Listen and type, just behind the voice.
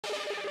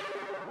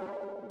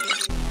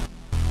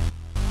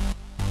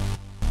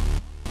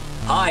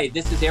Hi,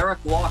 this is Eric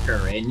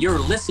Walker, and you're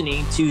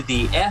listening to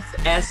the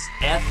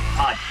FSF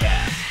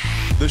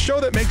Podcast. The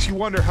show that makes you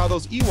wonder how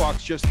those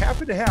Ewoks just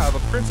happen to have a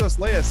Princess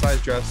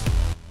Leia-sized dress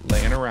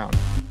laying around.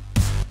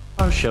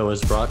 Our show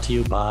is brought to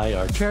you by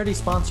our charity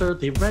sponsor,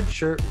 the Red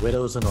Shirt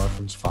Widows and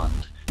Orphans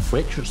Fund,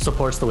 which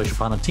supports the Wish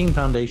Upon a Teen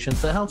Foundation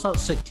that helps out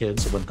sick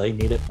kids when they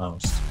need it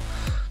most.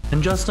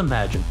 And just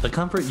imagine the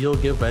comfort you'll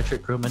give Red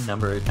Shirt crewman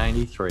number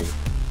 93.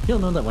 He'll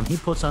know that when he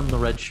puts on the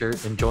red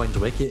shirt and joins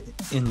Wicket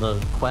in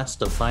the quest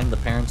to find the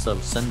parents of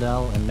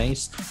Sindel and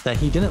Mace, that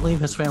he didn't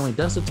leave his family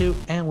destitute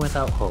and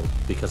without hope,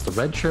 because the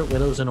Red Shirt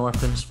Widows and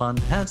Orphans Fund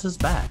has his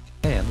back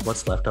and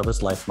what's left of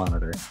his life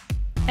monitor.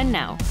 And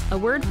now, a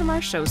word from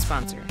our show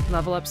sponsor,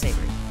 Level Up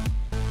Savory.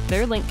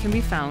 Their link can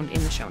be found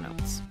in the show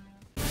notes.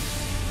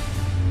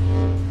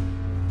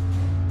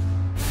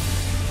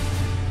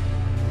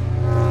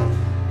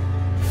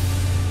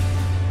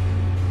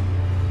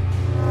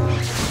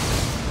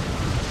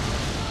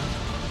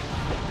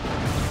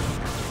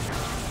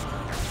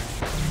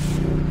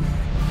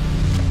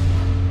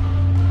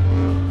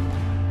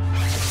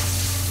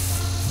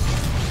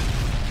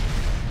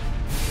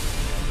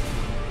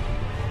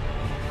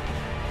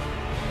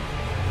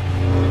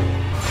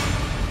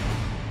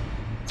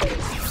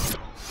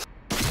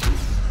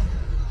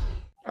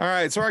 All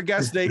right, so our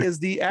guest today is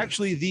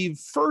actually the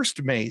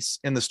first Mace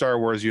in the Star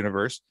Wars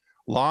universe.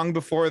 Long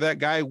before that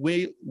guy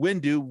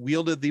Windu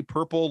wielded the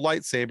purple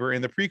lightsaber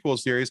in the prequel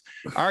series,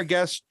 our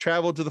guest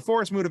traveled to the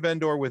forest moon of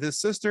Endor with his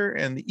sister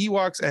and the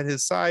Ewoks at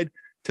his side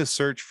to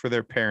search for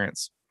their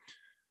parents.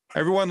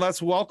 Everyone,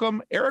 let's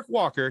welcome Eric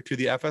Walker to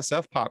the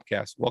FSF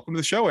Podcast. Welcome to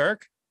the show,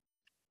 Eric.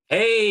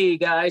 Hey,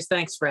 guys.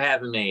 Thanks for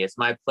having me. It's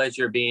my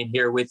pleasure being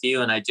here with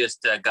you. And I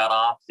just got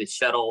off the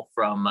shuttle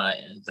from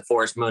the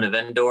forest moon of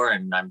Endor,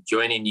 and I'm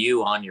joining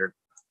you on your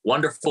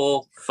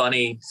wonderful,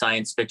 funny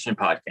science fiction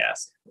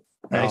podcast.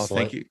 Nice.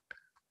 Thank you.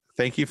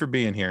 Thank you for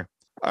being here.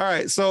 All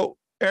right. So,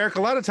 Eric,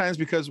 a lot of times,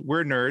 because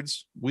we're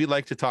nerds, we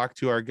like to talk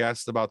to our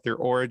guests about their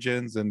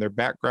origins and their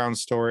background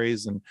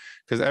stories, and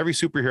because every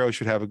superhero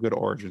should have a good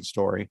origin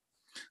story.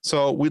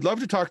 So we'd love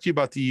to talk to you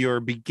about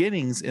your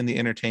beginnings in the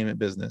entertainment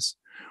business.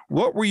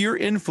 What were your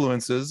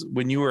influences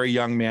when you were a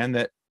young man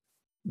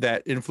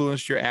that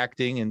influenced your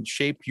acting and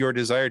shaped your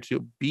desire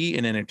to be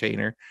an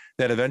entertainer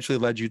that eventually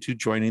led you to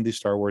joining the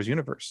Star Wars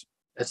universe?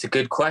 That's a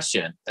good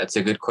question.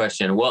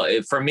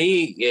 Well, for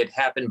me, it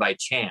happened by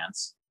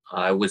chance.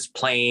 I was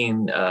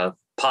playing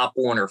Pop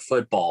Warner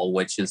football,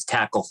 which is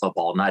tackle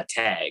football, not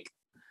tag,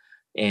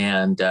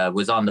 and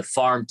was on the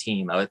farm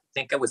team. I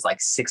think I was like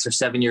 6 or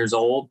 7 years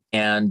old,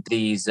 and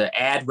these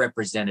ad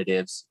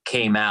representatives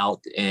came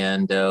out,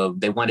 and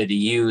they wanted to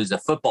use a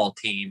football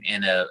team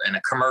in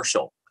a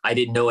commercial. I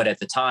didn't know it at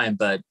the time,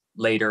 but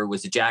later it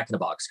was a Jack in the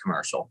Box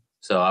commercial.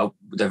 So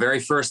the very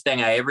first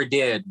thing I ever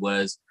did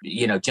was,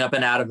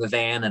 jumping out of a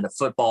van in a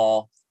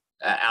football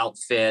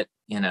outfit,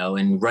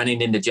 and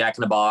running into Jack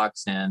in the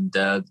Box, and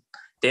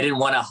they didn't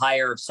want to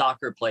hire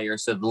soccer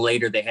players, so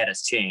later they had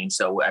us change.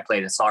 So I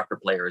played a soccer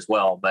player as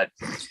well. But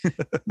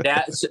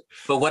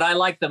what I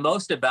liked the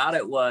most about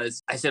it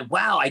was I said,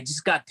 wow, I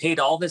just got paid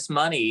all this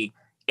money,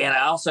 and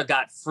I also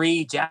got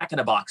free Jack in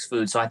the Box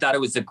food. So I thought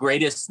it was the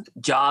greatest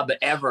job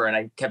ever. And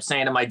I kept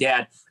saying to my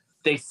dad,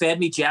 they fed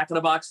me Jack in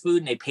the Box food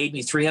and they paid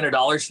me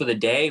 $300 for the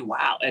day.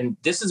 Wow. And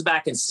this is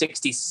back in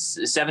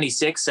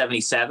 76,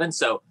 77.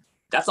 So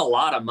that's a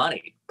lot of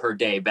money per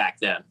day back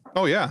then.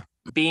 Oh, yeah.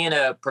 Being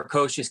a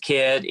precocious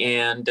kid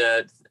and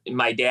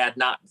my dad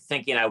not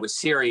thinking I was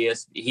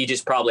serious, he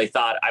just probably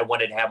thought I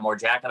wanted to have more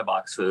Jack in the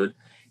Box food.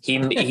 He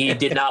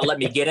did not let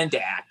me get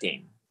into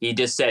acting. He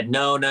just said,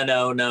 no.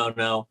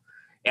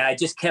 And I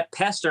just kept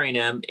pestering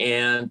him.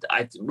 And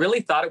I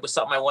really thought it was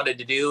something I wanted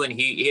to do. And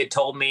he had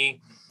told me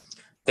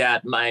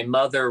that my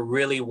mother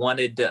really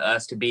wanted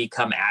us to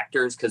become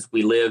actors because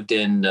we lived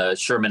in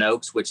Sherman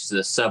Oaks, which is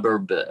a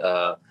suburb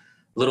a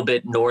little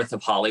bit north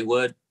of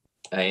Hollywood.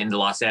 In the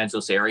Los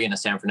Angeles area in the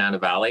San Fernando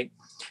Valley.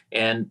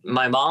 And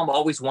my mom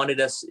always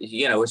wanted us,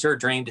 it was her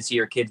dream to see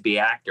her kids be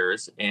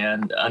actors.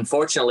 And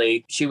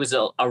unfortunately, she was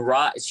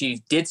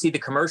she did see the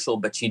commercial,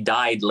 but she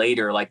died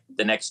later, like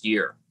the next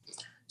year.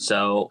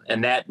 So,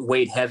 and that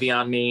weighed heavy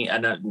on me. I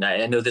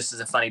know this is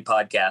a funny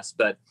podcast,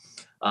 but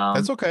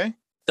that's okay.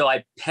 So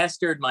I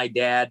pestered my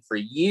dad for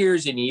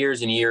years and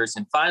years and years.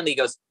 And finally he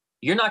goes,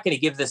 "You're not going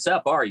to give this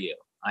up, are you?"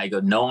 I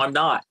go, "No, I'm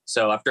not."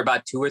 So after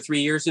about 2 or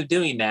 3 years of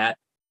doing that,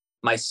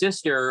 my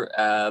sister,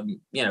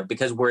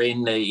 because we're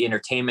in the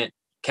entertainment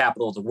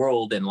capital of the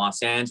world in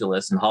Los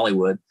Angeles and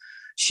Hollywood,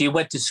 she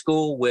went to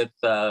school with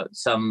a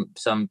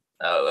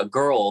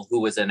girl who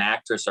was an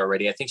actress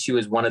already. I think she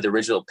was one of the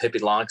original Pippi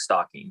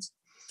Longstockings.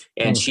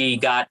 And she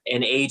got a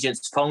couple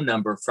agents'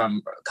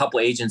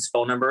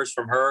 phone numbers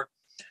from her.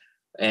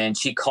 And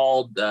she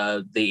called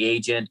the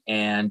agent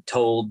and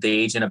told the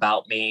agent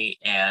about me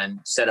and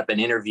set up an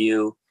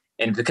interview.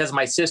 And because of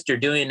my sister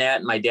doing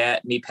that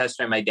and me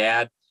pestering my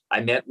dad, I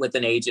met with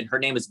an agent. Her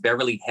name is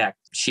Beverly Hecht.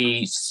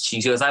 She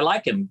goes, "I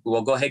like him.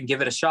 Well, go ahead and give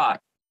it a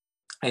shot."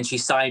 And she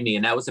signed me.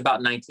 And that was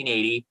about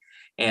 1980.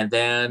 And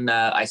then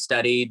I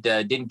studied,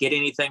 didn't get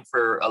anything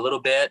for a little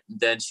bit.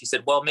 Then she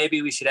said, well,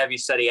 maybe we should have you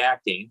study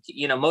acting.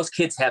 You know, most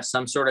kids have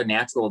some sort of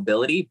natural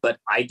ability, but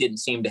I didn't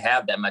seem to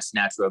have that much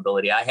natural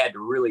ability. I had to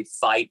really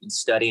fight and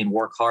study and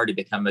work hard to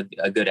become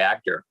a good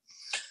actor.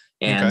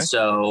 And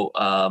so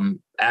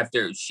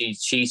after she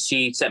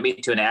sent me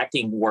to an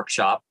acting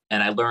workshop,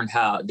 and I learned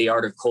the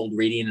art of cold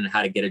reading and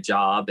how to get a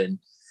job. And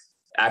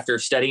after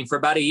studying for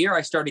about a year,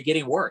 I started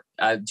getting work,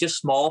 just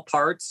small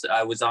parts.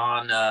 I was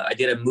on, I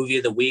did a movie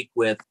of the week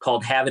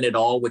called Having It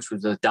All, which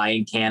was with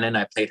Diane Cannon.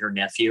 I played her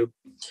nephew.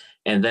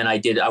 And then I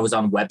was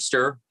on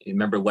Webster. You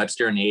remember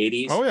Webster in the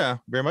 80s? Oh yeah,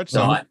 very much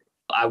so.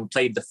 I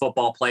played the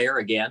football player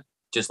again,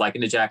 just like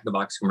in the Jack in the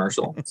Box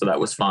commercial. So that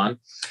was fun.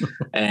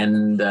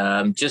 And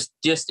it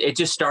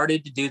just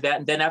started to do that.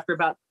 And then after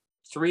about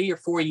 3 or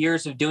 4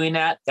 years of doing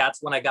that,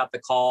 that's when I got the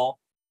call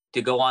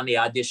to go on the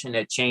audition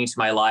that changed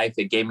my life.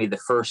 It gave me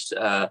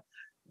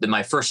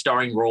my first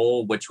starring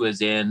role, which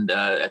was in,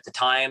 at the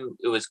time,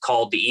 it was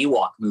called the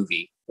Ewok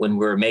movie when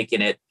we were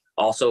making it,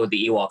 also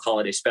the Ewok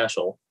Holiday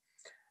Special.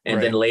 And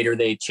then later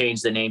they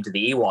changed the name to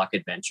the Ewok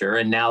Adventure,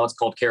 and now it's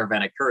called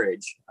Caravan of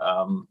Courage.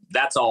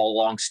 That's all a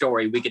long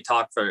story. We could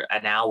talk for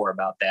an hour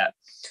about that.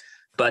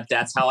 But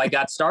that's how I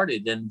got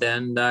started. And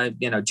then,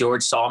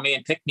 George saw me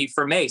and picked me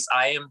for Mace.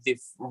 I am the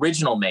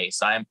original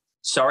Mace. I'm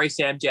sorry,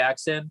 Sam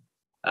Jackson.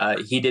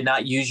 He did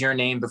not use your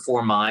name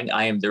before mine.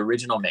 I am the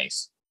original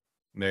Mace.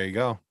 There you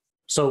go.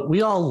 So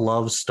we all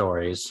love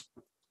stories.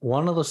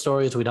 One of the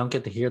stories we don't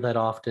get to hear that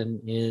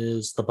often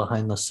is the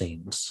behind the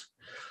scenes.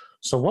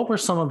 So what were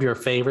some of your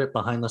favorite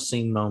behind the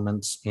scene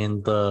moments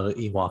in the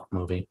Ewok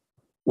movie?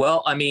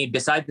 Well, I mean,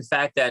 besides the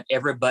fact that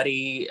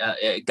everybody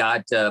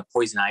got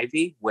poison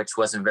ivy, which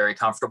wasn't very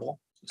comfortable.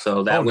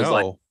 So that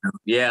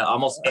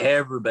almost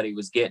everybody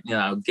was getting,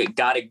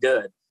 got it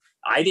good.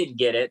 I didn't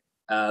get it,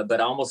 but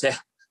almost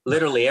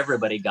literally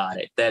everybody got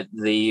it. That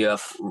the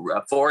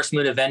forest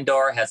moon of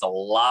Endor has a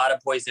lot of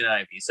poison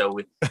ivy, so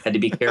we had to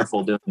be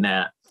careful doing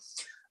that.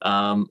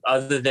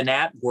 Other than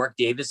that, Warwick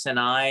Davis and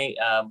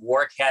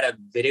Warwick had a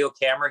video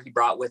camera he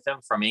brought with him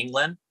from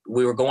England.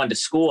 We were going to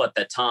school at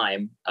that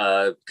time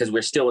because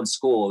we're still in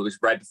school. It was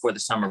right before the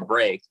summer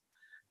break.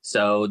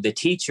 So the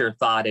teacher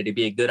thought it'd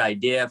be a good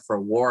idea for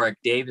Warwick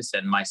Davis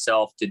and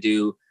myself to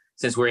do,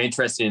 since we're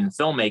interested in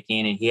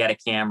filmmaking and he had a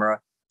camera.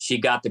 She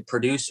got the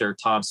producer,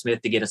 Tom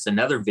Smith, to get us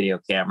another video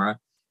camera.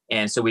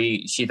 And so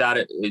we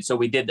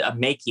did a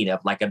making of,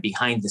 like a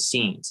behind the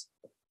scenes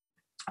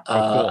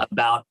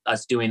about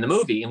us doing the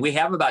movie. And we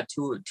have about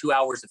two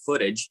hours of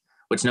footage,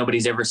 which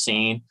nobody's ever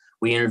seen.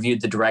 We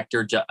interviewed the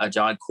director,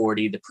 John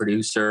Cordy, the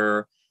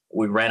producer.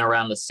 We ran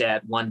around the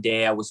set. One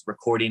day I was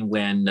recording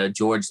when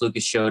George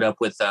Lucas showed up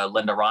with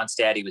Linda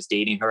Ronstadt. He was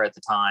dating her at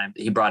the time.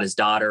 He brought his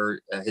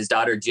daughter. His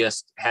daughter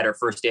just had her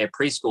first day of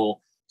preschool.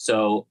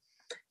 So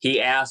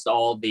he asked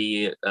all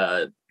the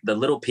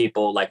little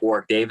people like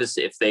Warwick Davis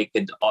if they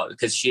could,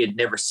 because she had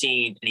never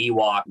seen an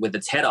Ewok with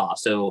its head off.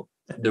 So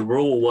the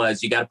rule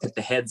was you got to put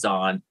the heads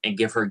on and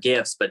give her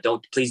gifts, but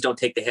please don't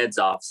take the heads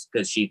off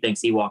because she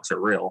thinks Ewoks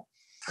are real.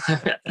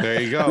 There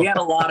you go. We had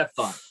a lot of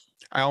fun.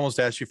 I almost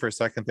asked you for a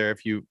second there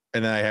and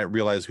then I had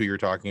realized who you're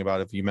talking about,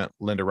 if you meant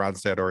Linda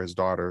Ronstadt or his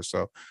daughter.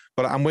 So,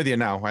 but I'm with you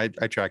now. I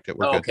tracked it.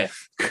 We're good.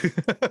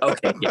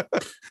 Okay.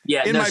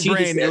 Yeah. In my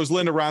brain, it was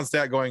Linda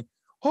Ronstadt going,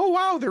 oh,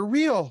 wow, they're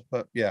real.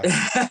 But yeah.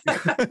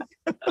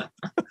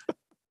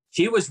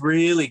 She was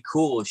really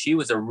cool. She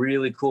was a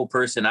really cool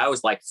person. I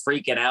was like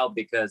freaking out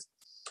because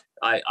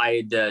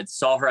I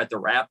saw her at the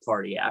wrap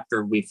party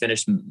after we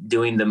finished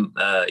doing the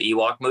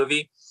Ewok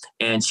movie.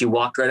 And she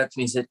walked right up to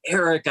me and said,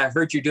 Eric, I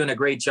heard you're doing a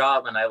great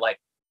job. And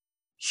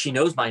she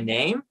knows my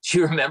name. She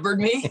remembered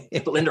me.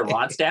 Linda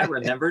Ronstadt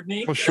remembered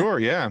me. Well, sure.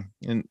 Yeah.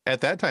 And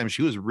at that time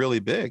she was really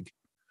big.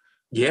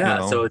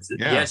 Yeah. So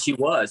she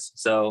was.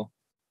 So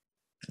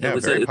yeah,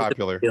 very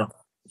popular.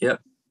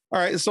 Yep. All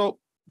right. So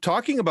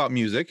talking about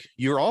music,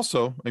 you're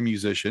also a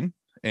musician,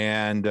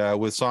 and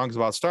with songs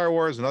about Star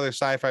Wars and other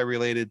sci-fi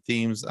related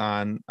themes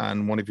on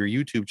one of your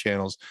YouTube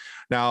channels.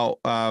 Now,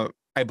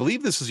 I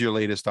believe this is your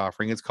latest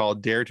offering. It's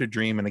called Dare to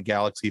Dream in a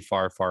Galaxy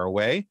Far, Far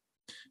Away.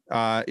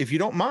 If you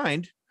don't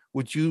mind,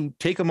 would you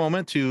take a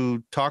moment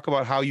to talk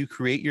about how you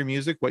create your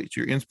music, what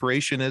your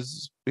inspiration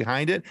is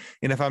behind it,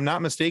 and if I'm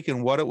not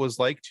mistaken, what it was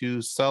like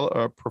to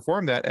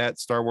perform that at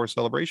Star Wars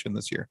Celebration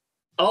this year?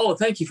 Oh,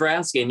 thank you for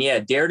asking. Yeah,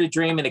 Dare to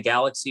Dream in a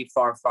Galaxy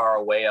Far, Far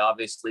Away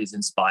obviously is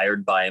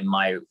inspired by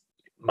my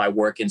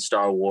work in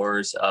Star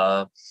Wars.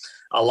 A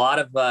lot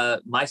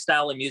of my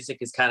style of music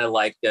is kind of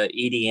like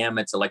EDM.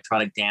 It's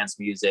electronic dance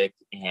music.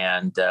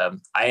 And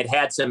I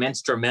had some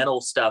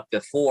instrumental stuff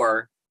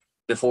before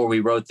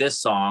we wrote this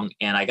song.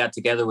 And I got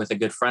together with a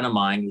good friend of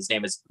mine. His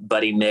name is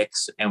Buddy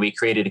Mix. And we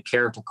created a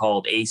character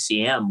called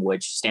ACM,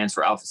 which stands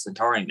for Alpha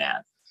Centauri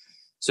Man.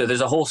 So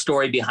there's a whole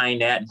story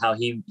behind that and how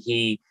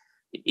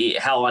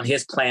how on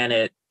his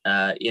planet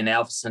in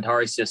Alpha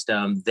Centauri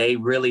system, they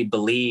really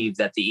believe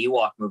that the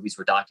Ewok movies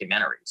were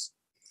documentaries.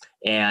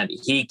 And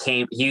he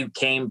came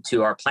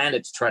to our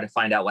planet to try to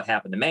find out what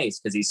happened to Mace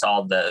because he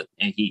saw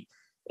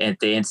at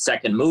the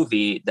second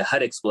movie, the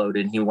hut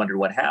exploded and he wondered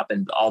what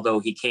happened. Although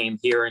he came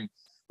here and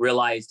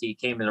realized he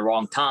came in the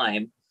wrong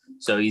time.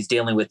 So he's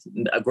dealing with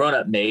a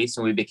grown-up Mace,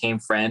 and we became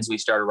friends. We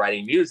started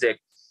writing music.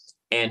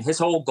 And his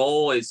whole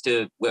goal is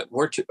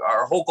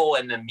our whole goal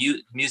in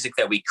the music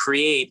that we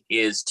create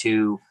is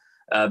to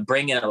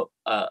bring in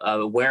a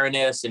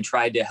awareness and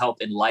try to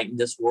help enlighten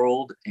this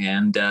world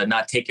and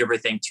not take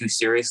everything too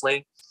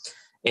seriously.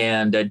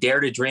 And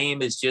Dare to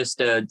Dream is just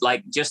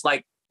like,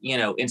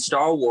 in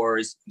Star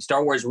Wars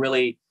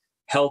really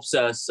helps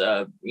us,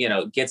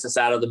 gets us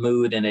out of the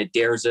mood, and it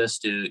dares us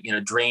to,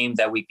 dream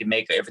that we can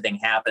make everything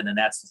happen. And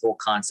that's the whole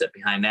concept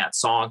behind that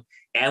song.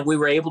 And we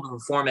were able to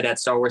perform it at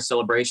Star Wars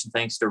Celebration,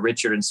 thanks to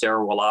Richard and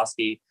Sarah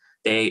Woloski.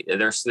 They're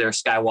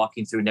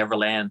skywalking through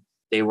Neverland.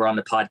 They were on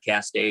the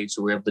podcast stage,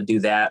 so we were able to do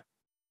that.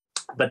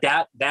 But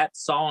that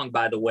song,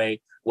 by the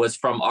way, was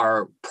from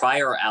our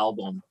prior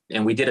album,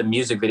 and we did a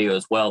music video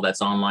as well.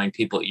 That's online.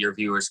 Your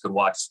viewers could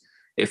watch.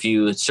 If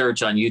you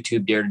search on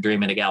YouTube, Dare to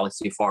Dream in a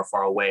Galaxy Far,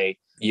 Far Away,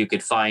 you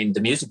could find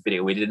the music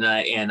video we did.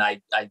 And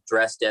I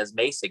dressed as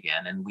Mace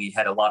again, and we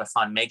had a lot of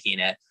fun making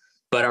it.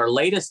 But our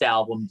latest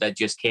album that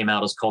just came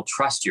out is called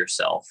Trust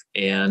Yourself.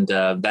 And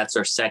that's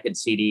our second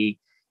CD.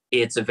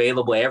 It's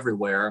available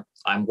everywhere.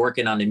 I'm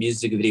working on a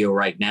music video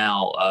right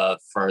now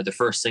for the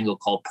first single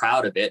called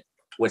Proud of It,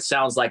 which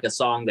sounds like a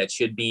song that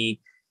should be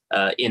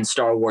in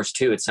Star Wars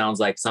 2. It sounds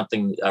like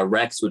something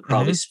Rex would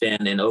probably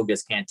spin in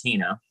Oga's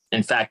Cantina.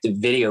 In fact, the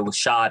video was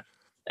shot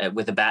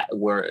with a bat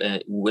where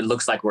it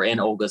looks like we're in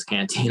Olga's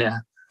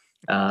Cantina.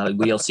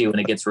 We'll see when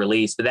it gets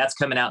released, but that's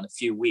coming out in a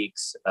few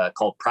weeks,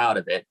 called Proud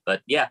of It.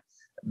 But yeah,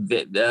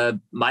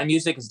 my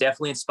music is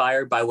definitely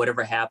inspired by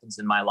whatever happens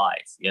in my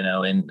life,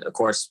 and of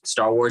course,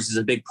 Star Wars is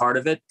a big part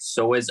of it.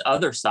 So is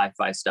other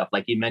sci-fi stuff.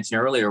 Like you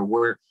mentioned earlier,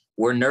 we're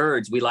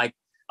nerds.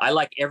 I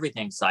like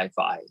everything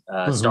sci-fi.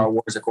 Star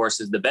Wars, of course,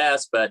 is the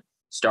best, but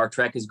Star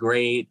Trek is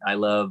great. I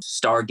love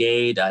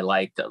Stargate.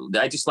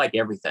 I just like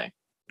everything,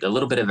 a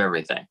little bit of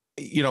everything.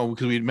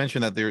 Because we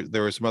mentioned that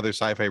there were some other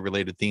sci-fi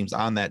related themes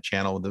on that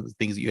channel, the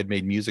things that you had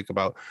made music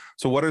about.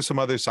 So what are some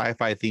other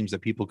sci-fi themes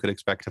that people could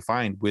expect to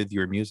find with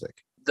your music?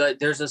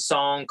 There's a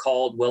song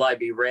called Will I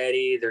Be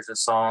Ready? There's a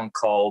song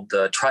called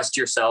Trust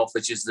Yourself,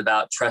 which is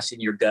about trusting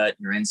your gut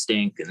and your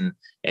instinct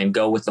and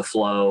go with the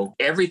flow.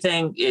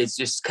 Everything is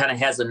just kind of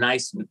has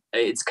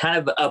it's kind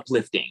of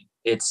uplifting.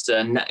 It's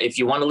if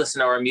you want to listen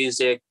to our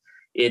music,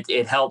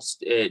 it helps.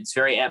 It's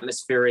very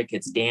atmospheric.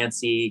 It's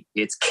dancey.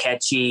 It's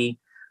catchy.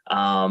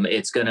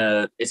 It's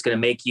gonna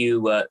make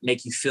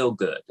you feel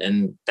good,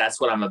 and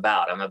that's what I'm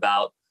about. I'm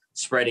about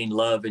spreading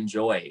love and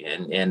joy,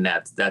 and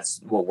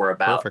that's what we're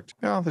about. Perfect.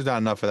 Well, there's not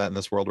enough of that in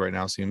this world right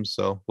now, seems,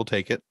 so we'll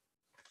take it.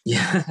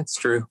 Yeah, that's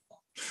true.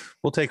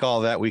 We'll take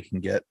all that we can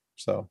get.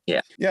 So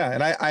yeah.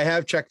 And I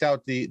have checked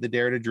out the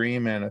Dare to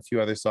Dream and a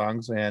few other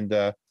songs, and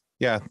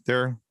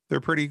they're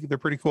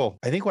pretty cool.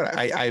 I think what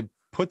I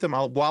put them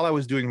out while I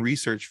was doing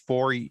research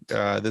for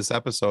this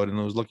episode, and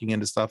I was looking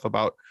into stuff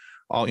about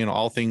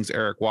all things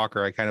Eric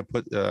Walker. I kind of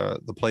put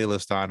the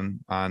playlist on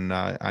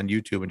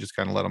YouTube and just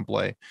kind of let them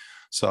play.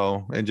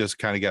 So, and just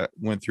kind of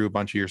went through a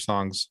bunch of your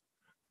songs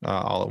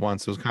all at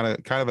once. It was kind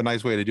of a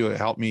nice way to do it. It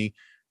helped me,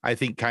 I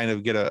think, kind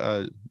of get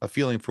a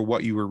feeling for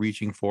what you were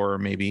reaching for,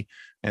 maybe,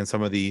 and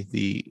some of the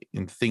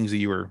things that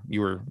you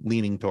were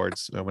leaning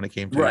towards when it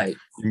came to your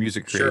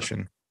music creation.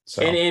 Sure.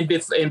 So.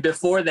 And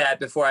before that,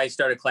 before I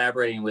started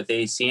collaborating with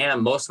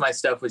ACM, most of my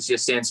stuff was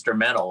just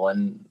instrumental,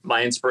 and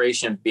my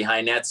inspiration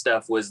behind that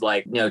stuff was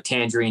like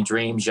Tangerine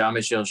Dream,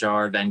 Jean-Michel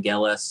Jarre,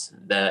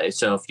 Vangelis.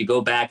 So if you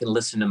go back and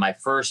listen to my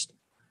first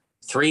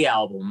 3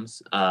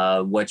 albums,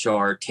 which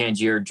are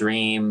Tangier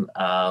Dream,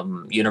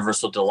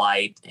 Universal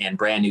Delight, and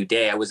Brand New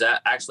Day, I was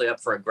actually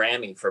up for a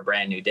Grammy for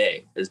Brand New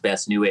Day as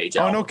Best New Age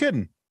album. Oh, no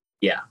kidding.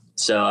 Yeah.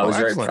 So I was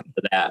very proud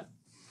of that.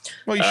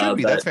 Well, you should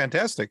be. That's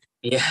fantastic.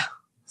 Yeah.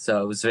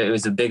 So it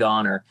was a big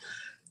honor.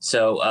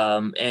 So,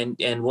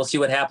 and we'll see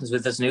what happens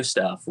with this new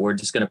stuff. We're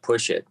just going to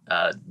push it.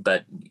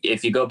 But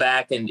if you go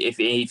back and if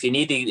you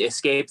need to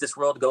escape this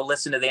world, go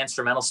listen to the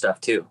instrumental stuff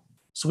too.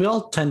 So we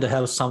all tend to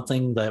have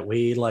something that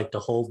we like to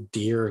hold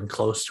dear and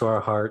close to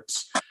our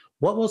hearts.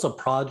 What was a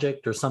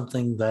project or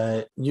something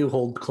that you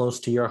hold close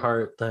to your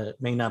heart that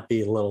may not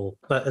be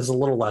that is a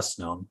little less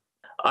known?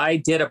 I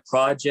did a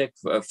project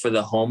for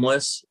the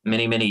homeless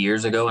many, many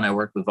years ago, and I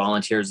worked with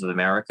Volunteers of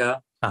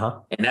America.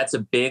 And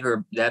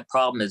that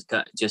problem is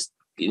just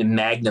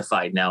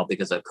magnified now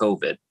because of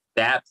COVID.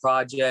 That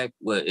project,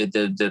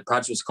 the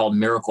project was called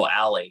Miracle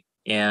Alley.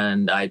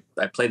 And I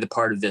played the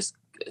part of this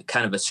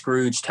kind of a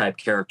Scrooge type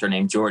character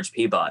named George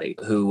Peabody,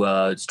 who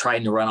is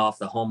trying to run off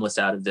the homeless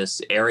out of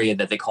this area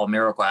that they call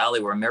Miracle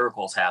Alley, where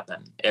miracles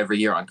happen every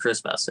year on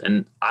Christmas.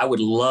 And I would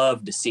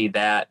love to see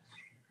that.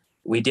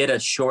 We did a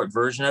short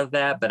version of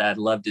that, but I'd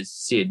love to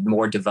see it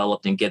more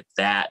developed and get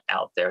that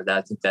out there.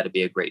 I think that'd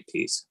be a great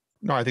piece.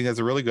 No, I think that's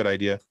a really good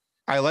idea.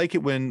 I like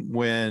it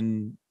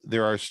when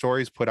there are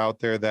stories put out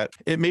there that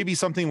it may be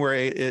something where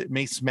it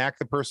may smack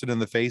the person in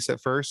the face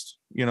at first,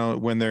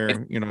 when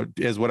they're,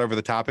 is whatever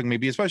the topic may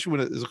be, especially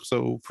when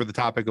so for the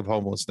topic of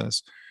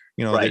homelessness,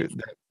 Right.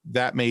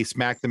 That may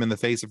smack them in the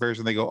face at first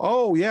and they go,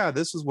 oh yeah,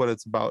 this is what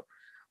it's about.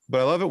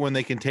 But I love it when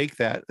they can take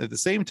that at the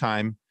same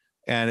time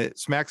and it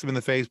smacks them in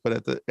the face,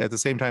 but at the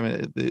same time,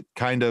 it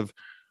kind of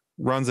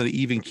runs at an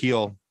even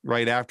keel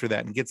right after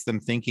that and gets them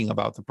thinking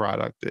about the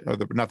product, or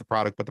not the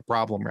product, but the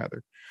problem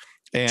rather.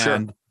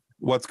 And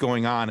what's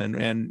going on.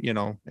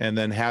 And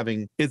then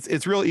having,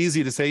 it's real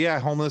easy to say, yeah,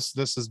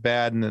 homelessness is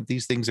bad and that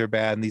these things are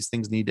bad and these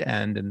things need to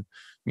end and,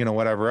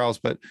 whatever else.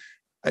 But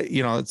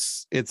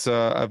it's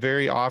a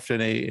very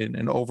often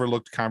an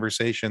overlooked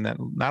conversation that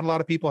not a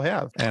lot of people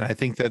have. And I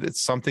think that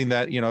it's something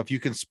that, if you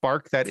can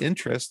spark that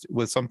interest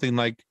with something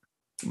like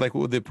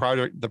with the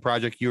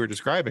project you were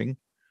describing,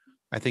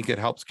 I think it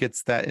helps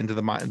gets that into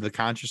the mind, the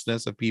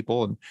consciousness of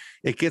people, and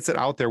it gets it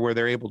out there where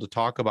they're able to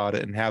talk about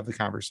it and have the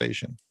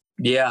conversation.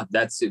 Yeah,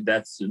 that's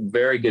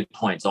very good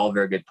points. All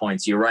very good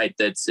points. You're right.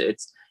 It's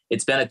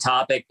been a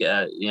topic.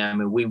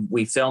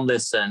 We filmed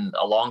this a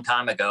long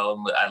time ago,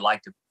 and I'd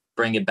like to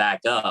bring it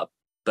back up.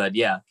 But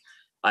yeah,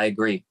 I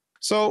agree.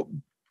 So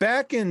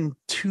back in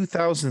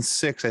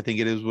 2006, I think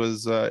it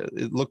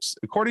looks,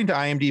 according to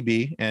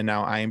IMDb, and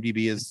now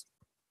IMDb is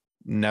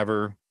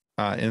never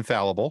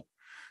infallible.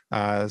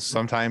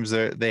 Sometimes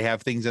they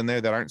have things in there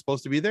that aren't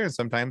supposed to be there, and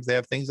sometimes they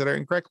have things that are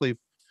incorrectly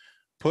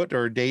put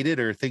or dated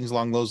or things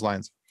along those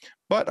lines.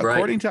 But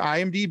according to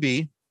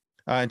IMDb,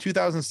 in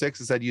 2006,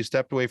 it said you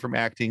stepped away from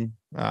acting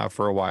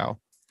for a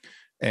while.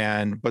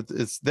 But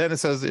it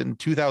says in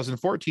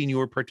 2014 you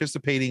were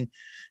participating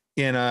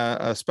in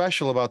a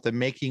special about the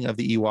making of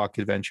the Ewok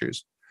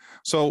Adventures.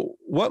 So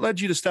what led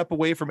you to step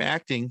away from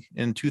acting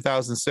in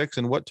 2006,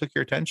 and what took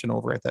your attention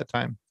over at that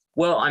time?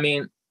 Well, I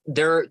mean,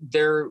 they're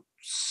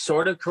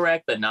sort of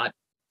correct, but not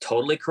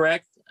totally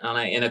correct.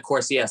 And of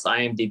course, yes,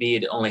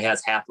 IMDb, it only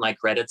has half my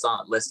credits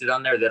listed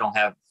on there. They don't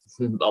have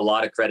a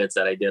lot of credits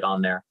that I did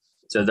on there.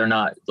 So they're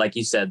not, like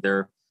you said,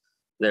 they're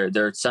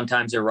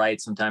sometimes they're right.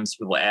 Sometimes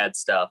people add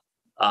stuff.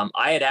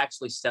 I had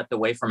actually stepped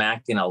away from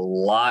acting a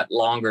lot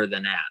longer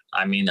than that.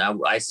 I mean,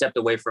 I stepped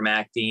away from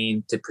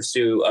acting to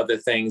pursue other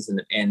things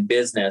in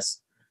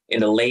business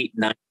in the late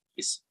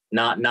 90s,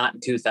 not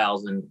in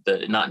 2000,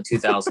 not in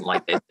 2000,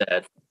 like they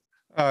said.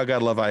 Oh,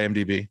 gotta love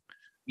IMDb.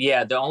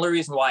 Yeah, the only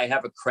reason why I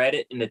have a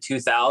credit in the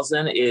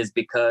 2000 is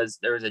because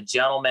there's a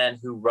gentleman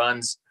who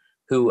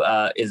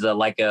is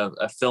a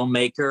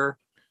filmmaker,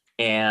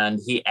 and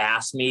he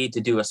asked me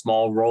to do a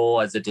small role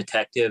as a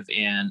detective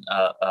in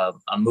a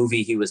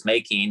movie he was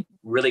making.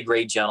 Really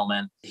great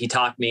gentleman. He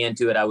talked me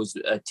into it. I was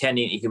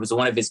attending. He was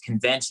one of his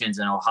conventions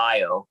in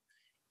Ohio,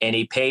 and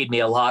he paid me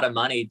a lot of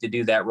money to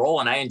do that role,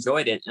 and I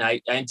enjoyed it. And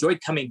I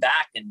enjoyed coming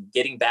back and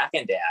getting back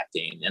into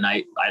acting, and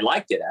I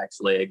liked it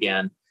actually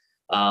again.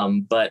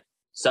 But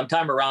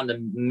sometime around the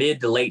mid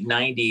to late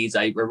 90s,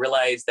 I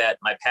realized that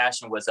my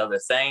passion was other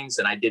things,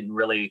 and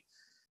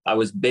I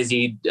was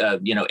busy,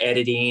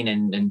 editing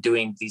and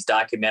doing these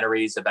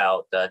documentaries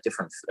about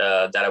different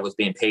that I was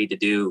being paid to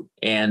do.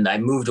 And I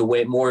moved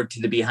away more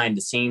to the behind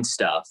the scenes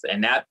stuff.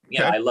 And that,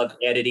 I love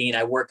editing.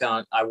 I work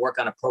on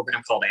a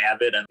program called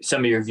Avid. And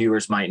some of your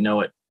viewers might know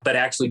it, but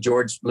actually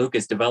George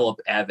Lucas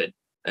developed Avid.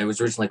 It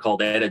was originally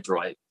called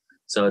Edidroid.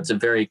 So it's a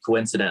very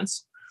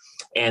coincidence.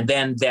 And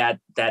then that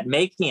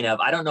making of,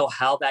 I don't know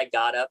how that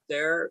got up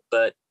there,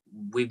 but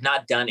we've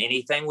not done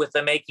anything with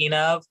the making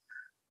of.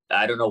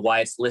 I don't know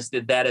why it's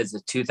listed that as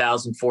a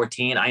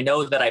 2014. I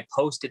know that I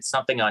posted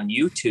something on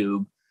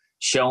YouTube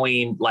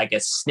showing like a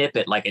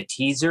snippet, like a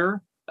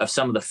teaser of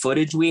some of the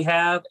footage we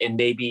have, and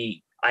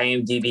maybe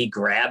IMDb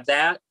grabbed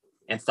that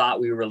and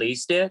thought we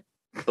released it,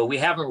 but we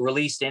haven't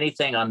released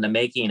anything on the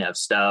making of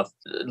stuff.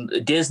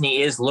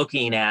 Disney is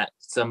looking at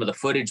some of the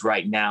footage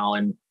right now,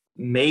 and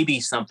maybe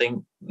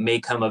something may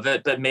come of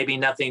it, but maybe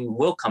nothing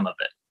will come of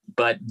it.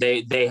 But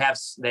they have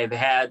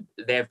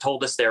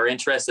told us they're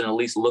interested in at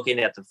least looking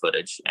at the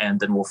footage, and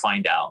then we'll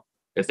find out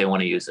if they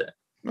want to use it.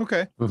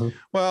 Okay. Mm-hmm.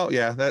 Well,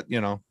 yeah, that,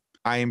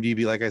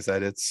 IMDb, like I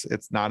said, it's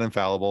not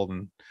infallible.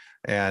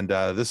 And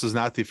this is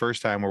not the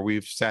first time where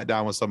we've sat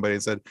down with somebody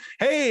and said,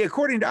 hey,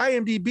 according to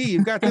IMDb,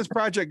 you've got this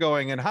project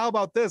going, and how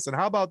about this? And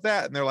how about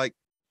that? And they're like,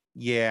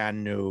 yeah,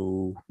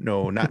 no,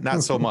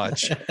 not so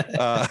much.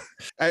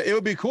 It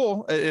would be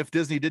cool if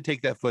Disney did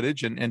take that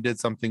footage and did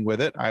something with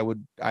it.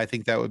 I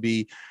think that would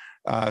be,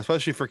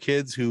 especially for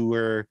kids who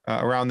were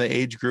around the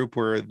age group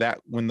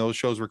when those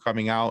shows were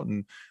coming out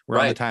and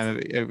around the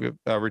time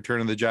of Return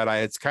of the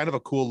Jedi. It's kind of a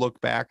cool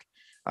look back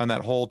on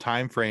that whole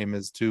time frame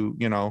as to,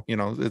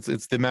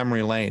 it's the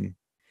memory lane.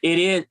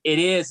 It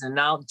is. And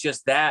not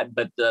just that,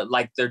 but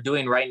like they're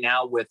doing right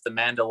now with The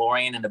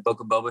Mandalorian and the Book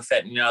of Boba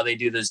Fett, they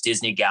do those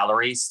Disney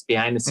galleries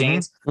behind the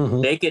scenes.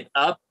 Mm-hmm.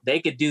 They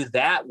could do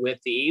that with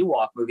the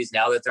Ewok movies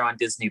now that they're on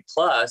Disney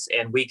Plus,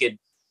 and we could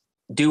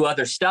do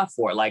other stuff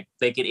for it. Like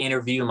they could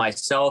interview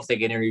myself, they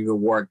could interview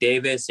Warwick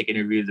Davis, they could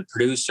interview the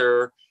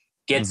producer,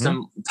 get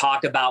some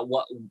talk about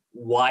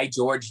why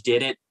George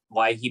did it,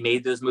 why he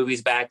made those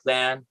movies back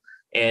then.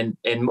 And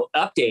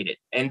update it,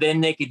 and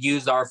then they could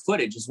use our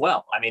footage as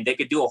well. I mean, they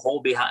could do a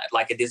whole behind,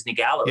 like a Disney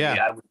gallery.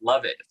 Yeah. I would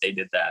love it if they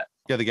did that.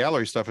 Yeah, the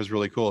gallery stuff is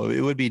really cool. It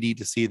would be neat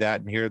to see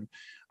that and hear.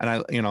 And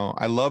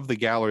I love the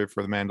gallery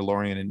for the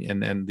Mandalorian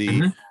and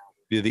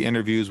the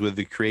interviews with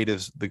the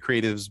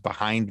creatives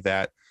behind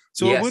that.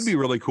 So It would be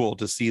really cool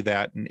to see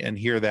that and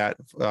hear that,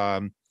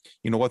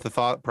 what the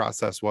thought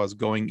process was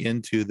going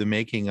into the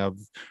making of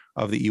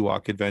the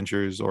Ewok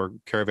Adventures or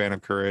Caravan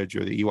of Courage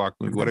or the Ewok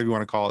movie, whatever you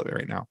want to call it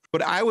right now.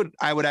 But I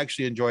would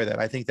actually enjoy that.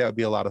 I think that would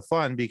be a lot of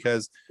fun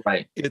because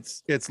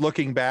it's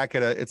looking back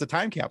at it's a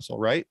time capsule,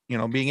 right?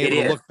 Being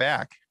able to look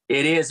back.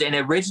 It is. And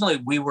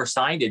originally we were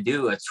signed to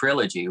do a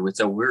trilogy.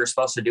 So we were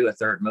supposed to do a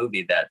third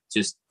movie that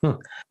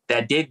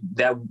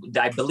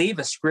I believe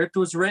a script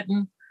was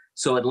written.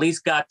 So at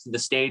least got to the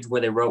stage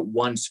where they wrote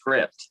one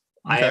script.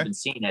 Okay. I haven't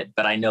seen it,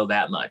 but I know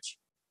that much.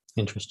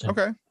 Interesting.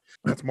 Okay.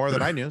 That's more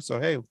than I knew. So,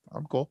 hey,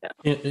 I'm cool.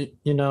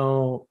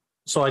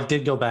 So I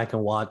did go back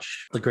and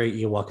watch the Great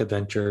Ewok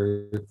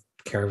Adventure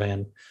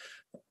Caravan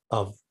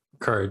of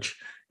Courage.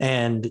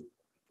 And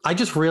I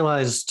just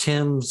realized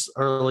Tim's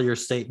earlier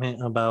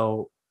statement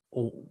about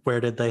where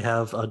did they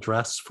have a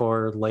dress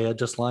for Leia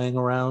just lying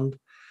around?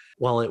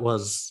 Well, it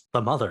was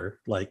the mother.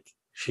 Like,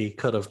 she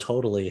could have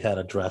totally had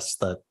a dress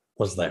that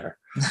was there.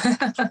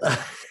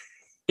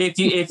 If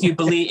you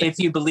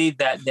believe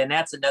that, then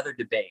that's another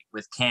debate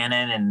with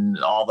canon and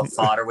all the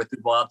fodder with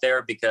people out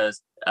there,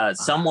 because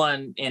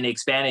someone in the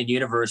expanded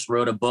universe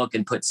wrote a book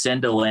and put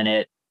Sindel in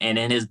it, and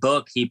in his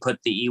book he put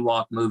the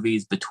Ewok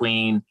movies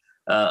between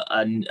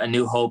a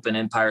New Hope and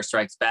Empire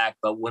Strikes Back.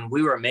 But when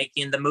we were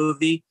making the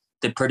movie,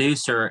 the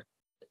producer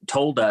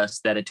told us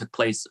that it took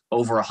place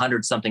over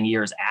 100-something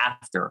years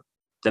after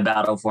the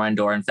Battle for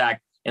Endor. In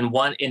fact, in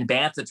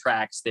Bantha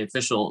Tracks, the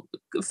official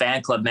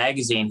fan club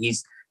magazine,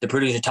 the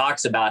producer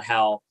talks about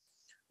how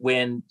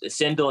when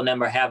Sindel and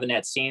them are having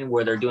that scene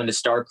where they're doing the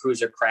Star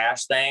Cruiser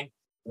crash thing,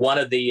 one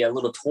of the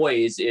little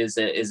toys is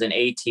an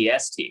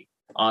ATST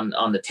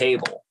on the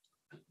table.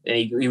 And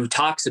he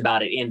talks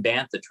about it in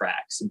Bantha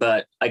Tracks.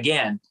 But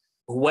again,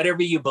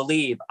 whatever you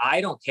believe,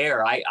 I don't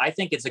care. I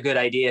think it's a good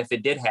idea if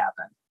it did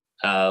happen.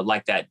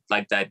 Like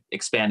that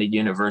expanded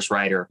universe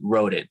writer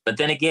wrote it. But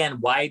then again,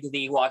 why do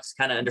the Ewoks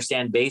kind of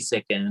understand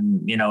basic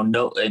and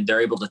know and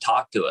they're able to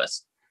talk to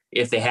us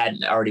if they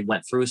hadn't already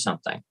went through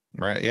something?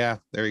 Right. Yeah.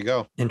 There you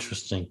go.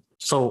 Interesting.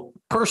 So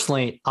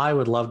personally, I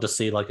would love to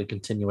see like a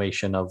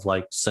continuation of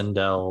like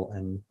Sindel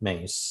and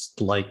Mace,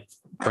 like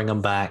bring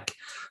them back.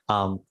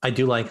 I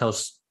do like how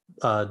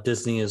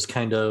Disney is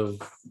kind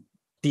of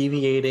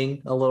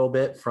deviating a little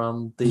bit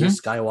from the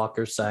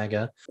Skywalker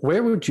saga.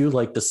 Where would you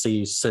like to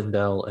see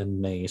Sindel and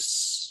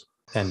Mace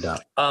end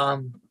up?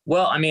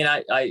 Well, I mean,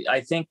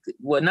 I think,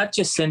 well, not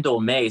just Sindel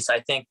and Mace. I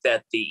think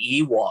that the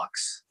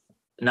Ewoks,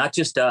 not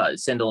just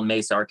Sindel and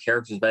Mace are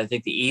characters, but I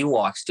think the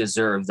Ewoks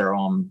deserve their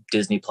own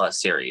Disney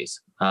Plus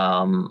series.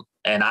 And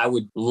I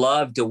would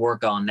love to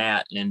work on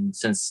that. And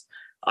since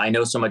I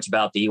know so much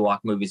about the Ewok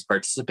movies,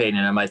 participating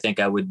in them, I think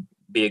I would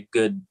be a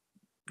good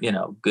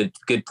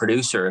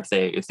producer if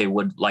they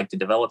would like to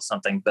develop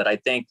something. But I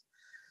think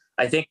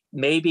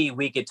maybe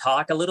we could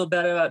talk a little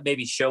bit about,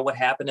 maybe show what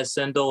happened to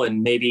Sindel,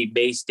 and maybe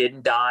Mace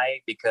didn't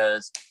die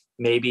because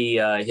maybe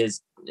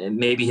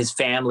his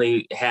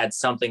family had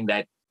something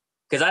that,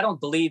 because I don't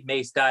believe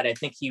Mace died. I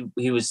think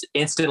he was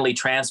instantly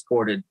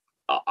transported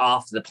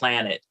off the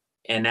planet,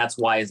 and that's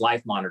why his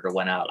life monitor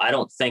went out. I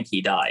don't think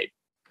he died.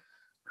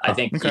 I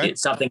think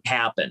something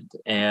happened,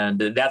 and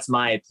that's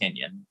my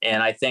opinion.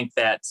 And I think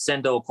that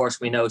Sindel, of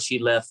course, we know she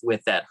left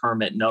with that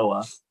hermit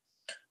Noah,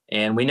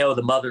 and we know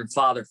the mother and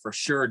father for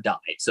sure died,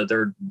 so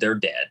they're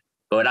dead.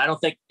 But I don't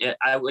think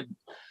I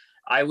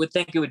would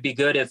think it would be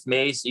good if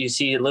Mace, you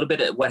see a little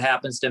bit of what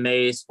happens to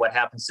Mace, what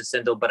happens to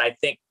Sindel, but I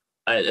think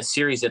a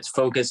series that's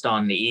focused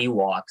on the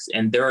Ewoks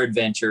and their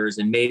adventures,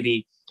 and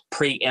maybe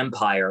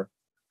pre-Empire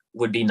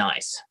would be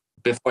nice.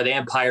 Before the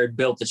Empire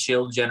built the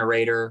shield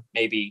generator,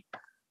 maybe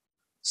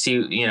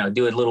do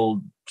a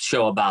little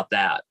show about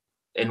that.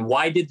 And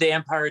why did the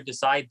Empire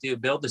decide to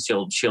build the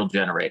shield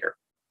generator?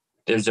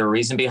 Is there a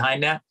reason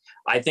behind that?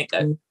 I think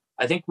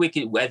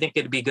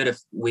it'd be good if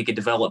we could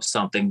develop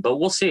something, but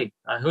we'll see.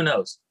 Who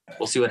knows?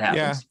 We'll see what happens.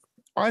 Yeah.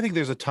 Well, I think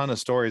there's a ton of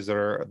stories that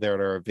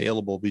are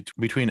available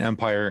between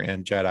Empire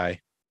and Jedi.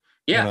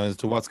 Yeah. As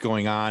to what's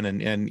going on,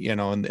 and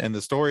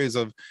the stories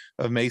of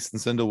Mace and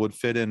Sindel would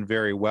fit in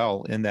very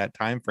well in that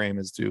time frame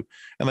and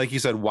like you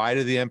said, why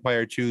did the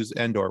Empire choose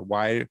Endor?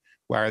 Why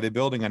are they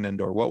building on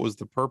Endor? What was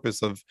the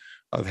purpose of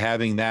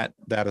having that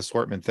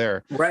assortment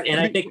there? Right. And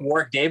I think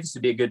Warwick Davis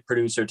would be a good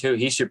producer too.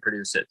 He should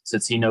produce it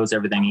since he knows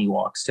everything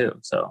Ewoks too.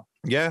 So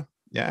yeah,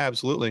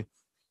 absolutely.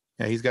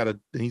 Yeah, he's got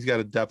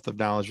a depth of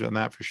knowledge on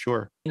that for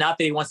sure. Not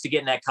that he wants to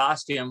get in that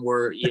costume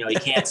where he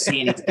can't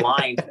see and he's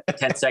blind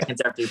 10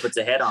 seconds after he puts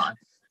a head on.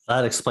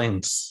 That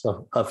explains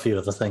a few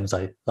of the things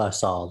I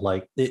saw.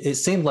 Like it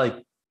seemed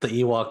like the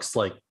Ewoks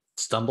like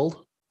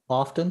stumbled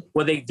often.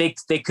 Well, they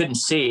couldn't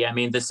see. I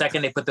mean, the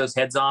second they put those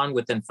heads on,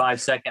 within 5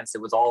 seconds,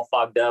 it was all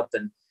fogged up,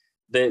 and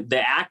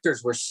the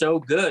actors were so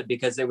good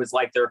because it was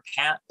like they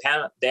had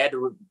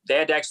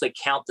to actually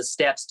count the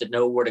steps to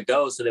know where to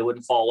go so they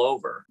wouldn't fall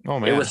over. Oh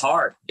man, it was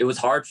hard. It was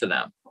hard for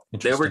them.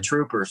 They were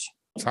troopers.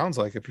 Sounds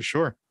like it for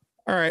sure.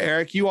 All right,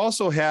 Eric, you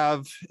also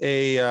have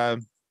a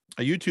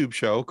YouTube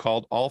show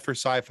called All for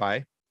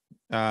Sci-Fi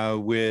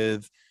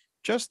with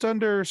just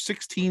under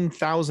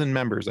 16,000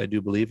 members, I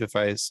do believe, if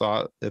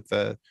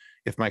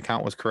my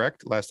count was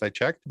correct last I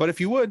checked. But if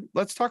you would,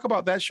 let's talk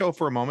about that show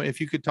for a moment. If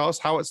you could tell us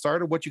how it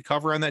started, what you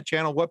cover on that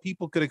channel, what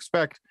people could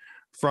expect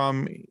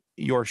from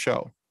your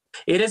show.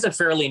 It is a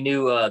fairly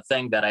new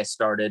thing that I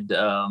started.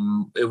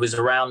 It was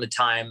around the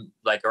time,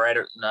 like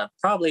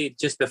probably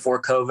just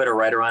before COVID or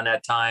right around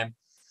that time.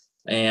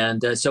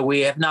 And so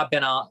we've not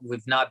been on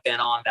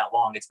that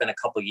long. It's been a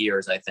couple of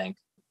years, I think.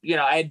 You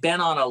know, I had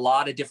been on a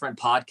lot of different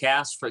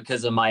podcasts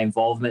because of my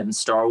involvement in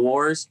Star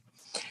Wars.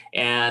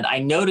 And I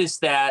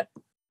noticed that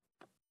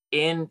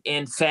in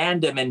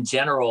fandom in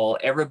general,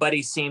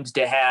 everybody seems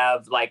to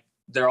have like,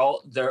 they're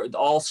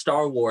all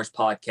Star Wars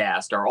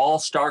podcast or all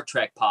Star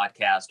Trek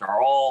podcast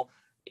or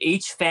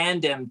each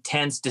fandom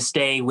tends to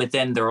stay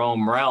within their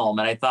own realm.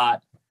 And I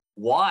thought,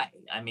 why?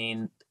 I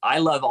mean, I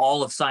love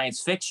all of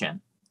science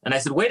fiction. And I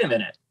said, wait a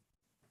minute,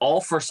 all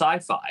for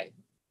sci-fi,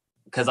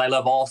 because I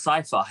love all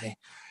sci-fi.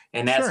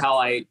 And that's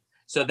sure.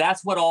 So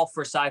that's what All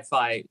for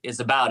Sci-Fi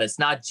is about. It's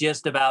not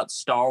just about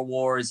Star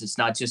Wars. It's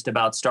not just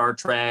about Star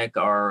Trek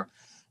or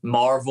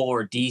Marvel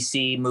or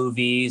DC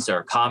movies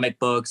or comic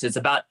books. It's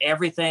about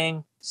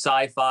everything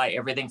sci-fi,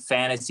 everything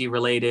fantasy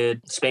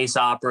related, space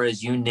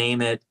operas, you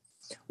name it.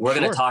 We're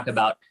going to talk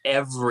about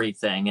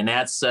everything. And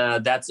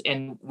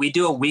and we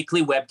do a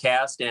weekly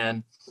webcast,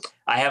 and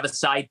I have a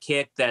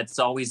sidekick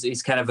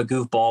he's kind of a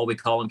goofball. We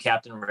call him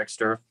Captain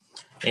Rickster,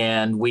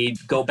 and we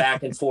go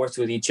back and forth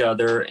with each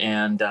other.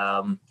 And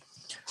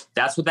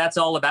that's what that's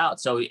all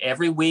about. So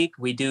every week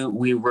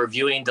we're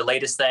reviewing the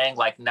latest thing.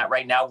 Like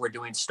right now we're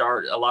doing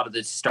a lot of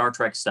the Star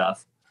Trek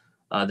stuff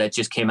that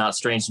just came out,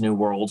 Strange New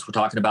Worlds. We're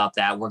talking about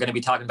that. We're going to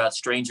be talking about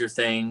Stranger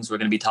Things. We're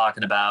going to be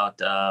talking about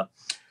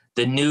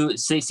the new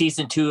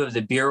season 2 of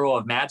the Bureau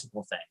of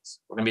Magical Things.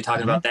 We're going to be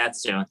talking about that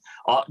soon.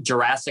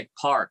 Jurassic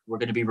Park. We're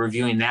going to be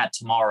reviewing that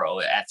tomorrow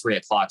at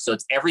 3:00. So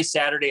it's every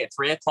Saturday at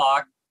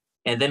 3:00.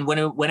 And then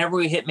whenever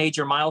we hit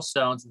major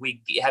milestones,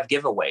 we have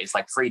giveaways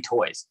like free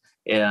toys.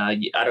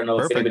 I don't know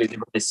if anybody's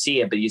able to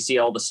see it, but you see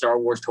all the Star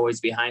Wars toys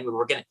behind me.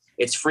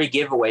 It's free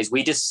giveaways.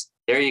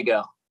 there you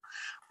go.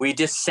 We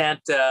just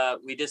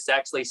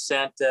actually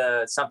sent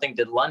something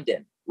to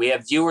London. We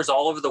have viewers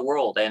all over the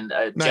world, and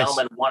a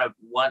gentleman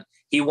won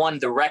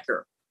the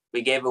Wrecker.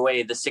 We gave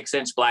away the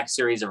 6-inch Black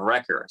Series of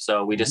Wrecker,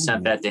 so we just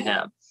sent that to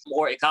him.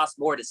 It cost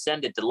more to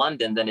send it to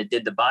London than it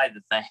did to buy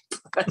the thing.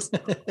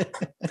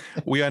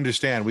 We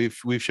understand.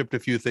 We've shipped a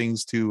few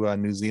things to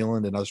New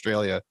Zealand and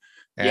Australia,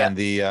 and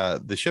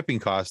the shipping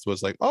cost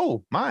was like,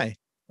 oh my,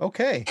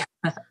 okay.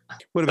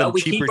 Would have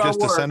been cheaper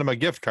just to send them a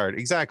gift card.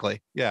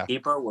 Exactly. Yeah.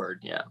 Keep our word.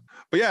 Yeah.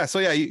 But yeah, so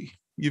yeah,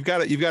 you've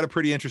got a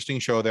pretty interesting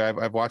show there.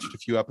 I've watched a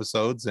few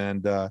episodes,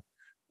 and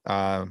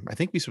I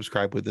think we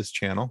subscribe with this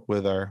channel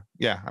with our,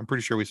 I'm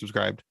pretty sure we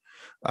subscribed.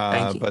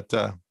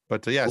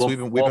 But yes, we've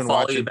been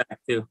watching you back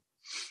too.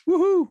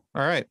 Woohoo.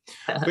 All right.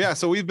 But yeah,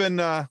 so we've been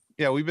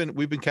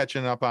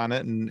catching up on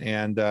it,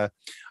 and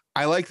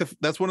I like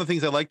that's one of the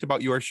things I liked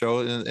about your show,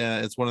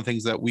 and it's one of the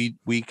things that we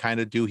kind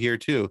of do here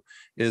too,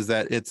 is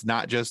that it's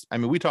not just, I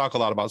mean, we talk a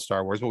lot about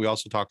Star Wars, but we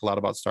also talk a lot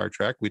about Star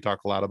Trek. We talk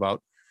a lot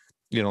about,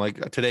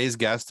 like today's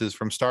guest is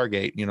from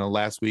Stargate,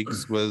 last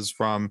week's was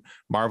from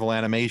Marvel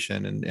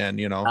Animation, and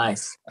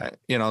nice.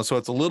 So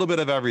it's a little bit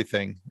of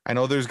everything. I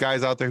know there's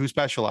guys out there who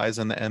specialize,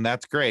 and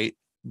that's great,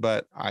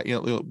 but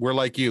we're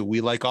like you,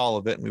 we like all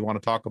of it, and we want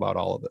to talk about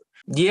all of it.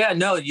 Yeah,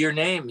 no, your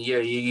name,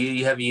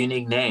 you have a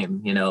unique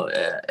name,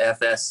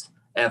 FSF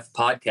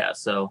podcast.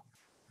 So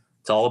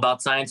it's all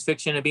about science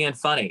fiction and being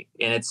funny.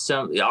 And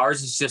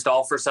ours is just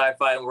all for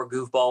sci-fi, and we're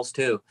goofballs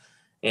too.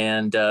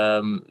 And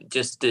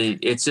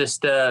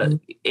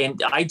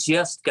and I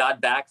just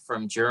got back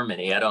from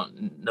Germany. I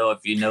don't know if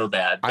you know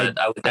that, but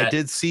I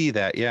did see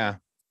that. Yeah.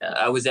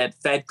 I was at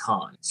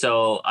FedCon.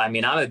 So, I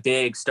mean, I'm a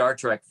big Star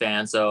Trek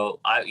fan. So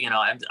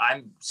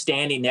I'm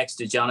standing next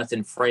to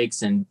Jonathan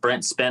Frakes and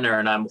Brent Spinner,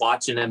 and I'm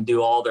watching them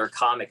do all their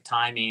comic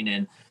timing,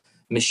 and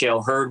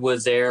Michelle Hurd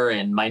was there,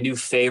 and my new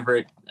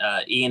favorite,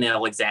 Ian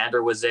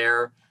Alexander, was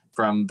there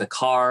from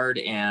Picard,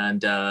 and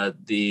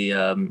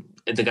the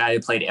guy who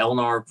played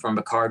Elnor from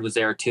Picard was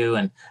there too.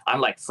 And I'm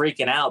like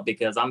freaking out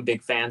because I'm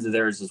big fans of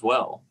theirs as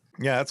well.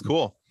 Yeah, that's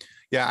cool.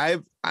 Yeah,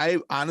 I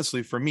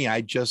honestly, for me,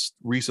 I just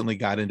recently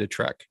got into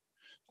Trek.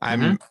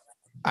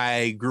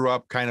 I grew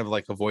up kind of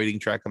like avoiding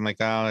Trek. I'm like,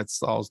 oh,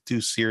 it's all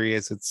too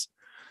serious. And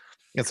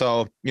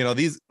so,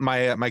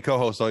 my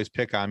co-hosts always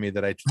pick on me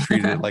that I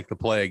treated it like the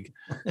plague.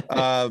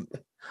 But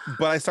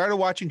I started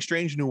watching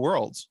Strange New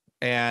Worlds,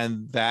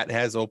 and that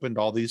has opened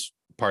all these,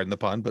 pardon the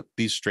pun, but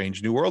these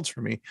strange new worlds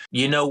for me.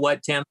 You know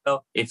what, Tim?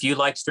 If you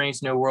like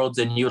Strange New Worlds,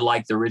 and you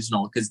like the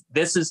original, because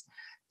this is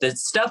the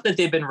stuff that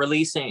they've been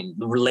releasing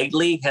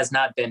lately has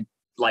not been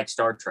like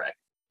Star Trek.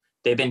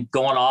 They've been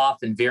going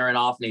off and veering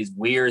off in these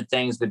weird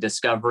things with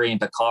Discovery and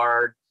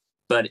Picard.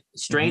 But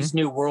Strange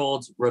New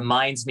Worlds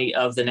reminds me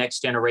of the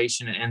Next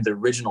Generation and the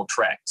original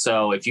Trek.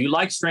 So if you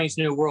like Strange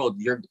New World,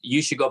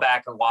 you should go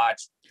back and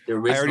watch the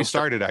original. I already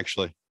started,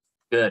 actually.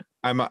 Good.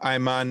 I'm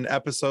on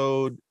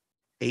episode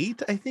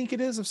 8, I think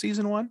it is, of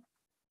season 1.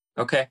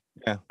 Okay.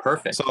 Yeah.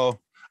 Perfect. So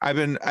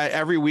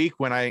every week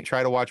when I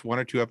try to watch 1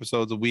 or 2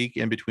 episodes a week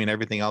in between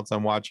everything else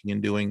I'm watching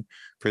and doing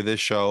for this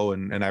show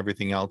and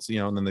everything else,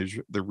 and then there's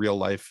the real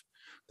life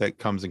that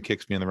comes and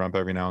kicks me in the rump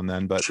every now and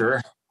then. But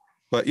sure.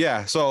 But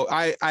yeah, so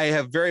I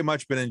have very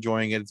much been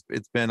enjoying it.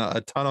 It's been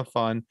a ton of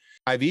fun.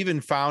 I've even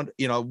found,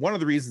 one of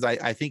the reasons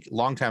I think a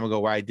long time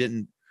ago why I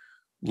didn't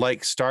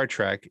like Star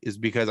Trek is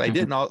because I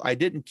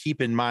didn't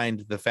keep in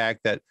mind the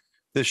fact that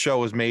this show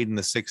was made in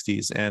the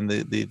 60s and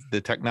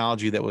the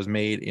technology that was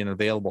made and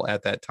available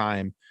at that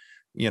time,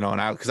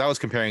 and because I was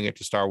comparing it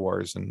to Star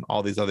Wars and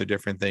all these other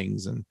different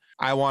things, and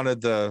I wanted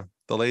the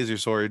laser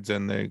swords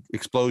and the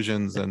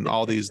explosions and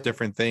all these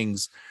different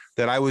things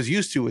that I was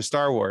used to with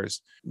Star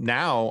Wars.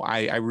 Now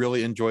I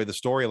really enjoy the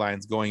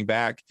storylines going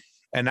back.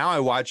 And now I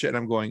watch it and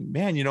I'm going,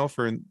 man,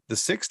 for the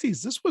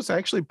 60s, this was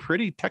actually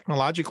pretty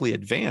technologically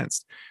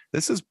advanced.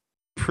 This is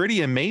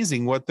pretty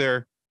amazing what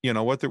they're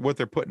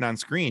putting on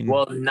screen.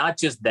 Well, not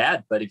just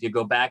that, but if you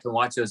go back and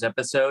watch those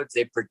episodes,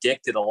 they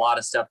predicted a lot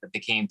of stuff that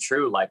became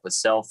true, like with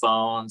cell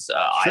phones,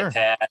 Sure.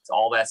 iPads,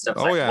 all that stuff.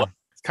 Oh, yeah.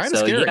 It's kind of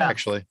scary,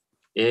 actually.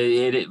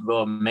 It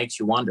makes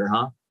you wonder,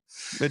 huh?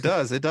 It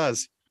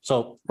does.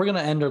 So we're going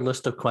to end our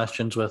list of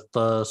questions with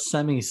the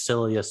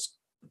silly-ish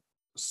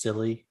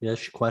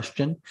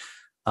question.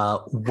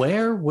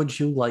 Where would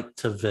you like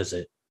to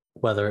visit,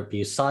 whether it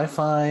be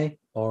sci-fi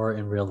or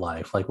in real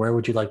life? Like, where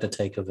would you like to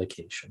take a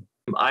vacation?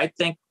 I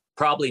think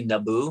probably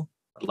Naboo.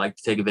 I'd like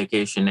to take a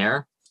vacation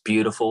there. It's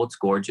beautiful. It's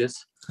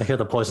gorgeous. I hear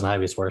the poison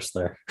ivy is worse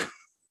there.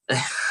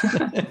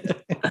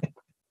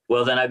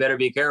 Well, then I better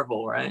be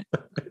careful, right?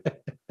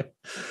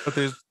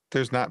 But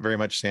there's not very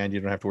much sand. You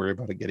don't have to worry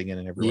about it getting in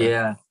and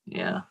everywhere.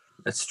 Yeah,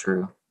 that's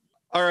true.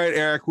 All right,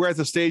 Eric, we're at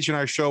the stage in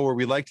our show where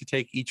we like to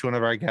take each one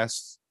of our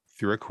guests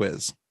through a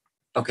quiz.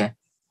 Okay.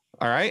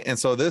 All right. And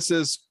so this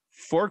is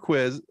 4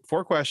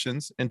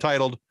 questions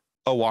entitled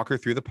A Walker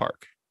Through the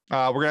Park.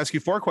 We're going to ask you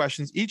 4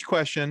 questions. Each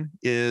question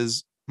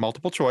is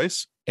multiple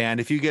choice. And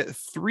if you get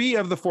 3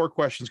 of the 4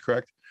 questions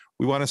correct,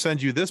 we want to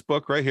send you this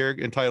book right here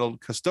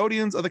entitled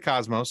Custodians of the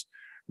Cosmos,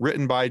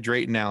 written by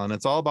Drayton Allen.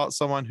 It's all about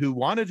someone who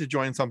wanted to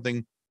join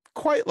something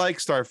quite like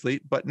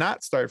Starfleet, but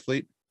not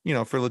Starfleet,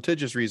 for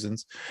litigious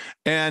reasons.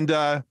 And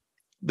the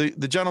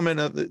gentleman,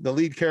 the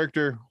lead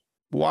character,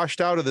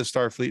 washed out of the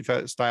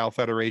Starfleet style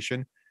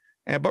Federation,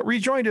 but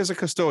rejoined as a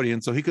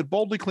custodian so he could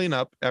boldly clean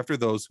up after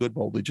those who had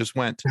boldly just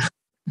went.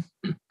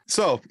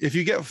 So if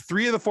you get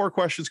 3 of the 4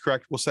 questions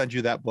correct, we'll send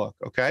you that book.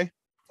 Okay.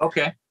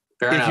 Okay.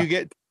 Fair enough. If you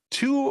get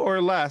 2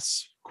 or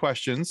less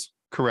questions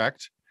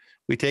correct,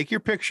 we take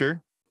your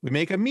picture, we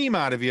make a meme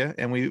out of you,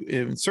 and we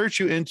insert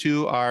you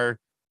into our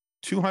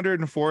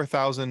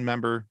 204,000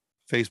 member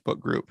Facebook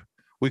group.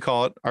 We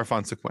call it our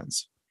fun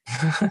sequence.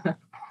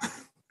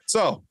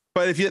 So,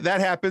 but if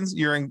that happens,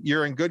 you're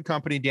in good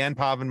company. Dan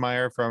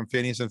Povenmire from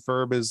Phineas and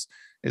Ferb is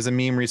a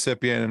meme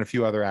recipient, and a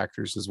few other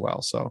actors as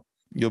well. So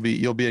you'll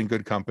be in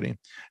good company.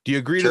 Do you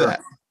agree to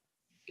that?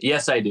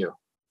 Yes, I do.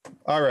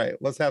 All right,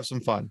 let's have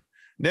some fun.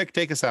 Nick,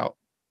 take us out.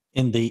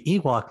 In the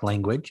Ewok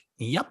language,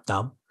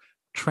 yup-dum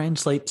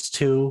translates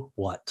to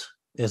what?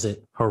 Is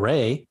it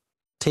hooray,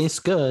 tastes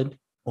good,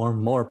 or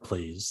more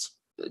please?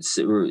 It's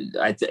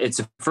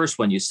the first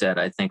one you said,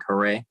 I think.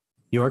 Hooray.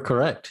 You are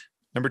correct.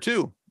 Number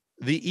 2,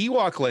 the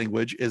Ewok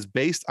language is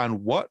based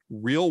on what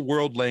real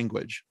world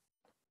language?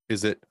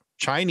 Is it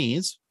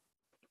Chinese,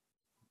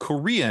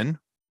 Korean,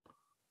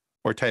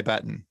 or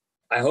Tibetan?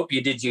 I hope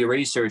you did your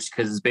research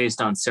because it's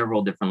based on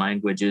several different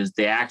languages.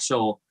 The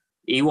actual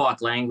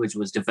Ewok language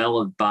was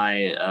developed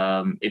by,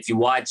 if you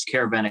watch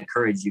Caravan of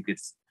Courage, you could,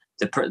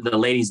 the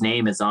lady's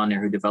name is on there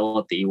who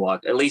developed the Ewok,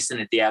 at least in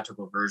the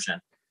theatrical version.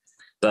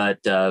 But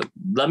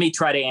let me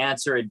try to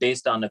answer it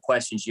based on the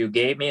questions you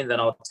gave me, and then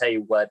I'll tell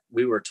you what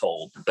we were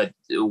told. But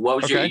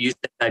what was you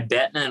said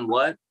Tibetan and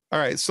what? All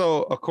right.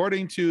 So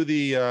according to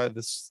the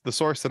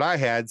source that I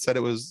had, said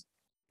it was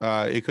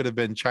it could have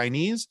been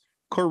Chinese,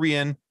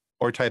 Korean,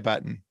 or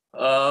Tibetan.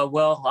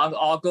 Well,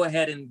 I'll go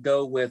ahead and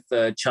go with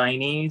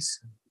Chinese,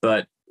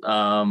 but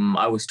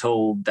I was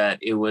told that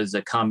it was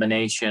a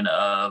combination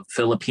of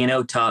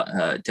Filipino,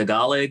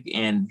 Tagalog,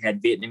 and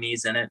had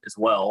Vietnamese in it as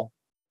well.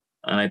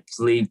 And I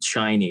believe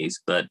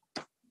Chinese, but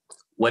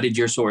what did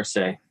your source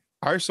say?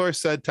 Our source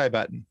said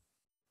Tibetan.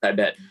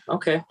 Tibetan.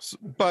 Okay.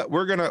 But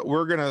we're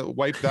gonna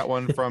wipe that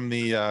one from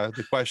the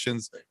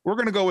questions. We're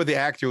gonna go with the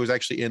actor who was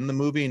actually in the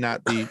movie,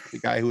 not the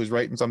guy who was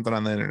writing something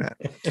on the internet.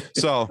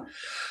 So,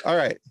 all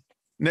right,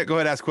 Nick, go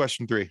ahead. Ask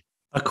question 3.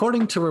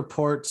 According to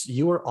reports,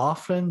 you were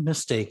often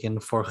mistaken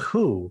for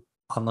who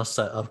on the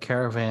set of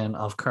Caravan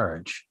of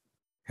Courage?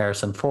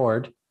 Harrison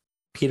Ford,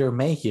 Peter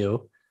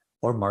Mayhew,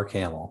 or Mark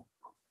Hamill?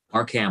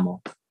 Mark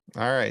Hamill.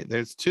 All right,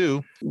 there's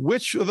 2.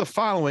 Which of the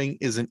following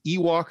is an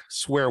Ewok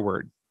swear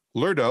word?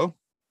 Lurdo,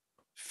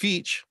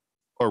 Feech,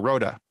 or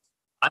Rhoda?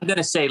 I'm going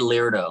to say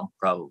Lirdo,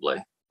 probably.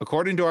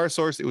 According to our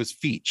source, it was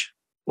Feech.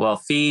 Well,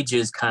 Feej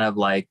is kind of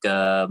like,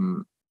 I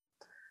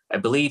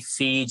believe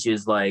Feej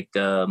is like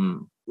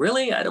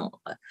Really? I don't,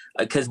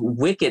 because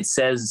Wicket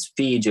says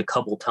Feege a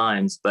couple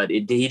times, but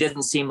he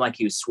doesn't seem like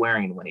he was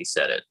swearing when he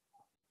said it.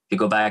 If you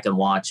go back and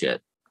watch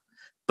it.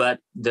 But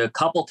the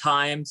couple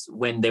times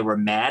when they were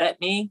mad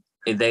at me,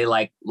 they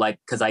like,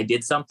 because I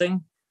did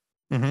something,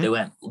 they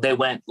went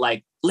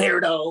like,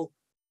 Lairdo.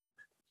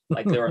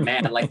 Like they were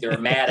mad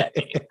at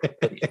me.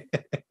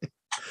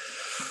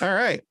 All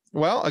right.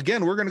 Well,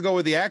 again, we're going to go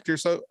with the actor.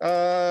 So,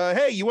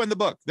 hey, you won the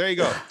book. There you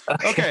go.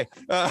 Okay.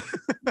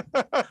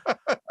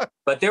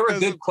 But there were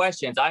good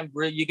questions.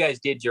 You guys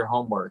did your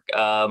homework.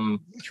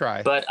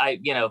 Try. But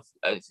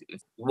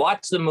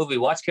watch the movie.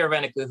 Watch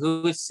Caravan of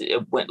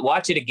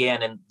watch it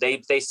again, and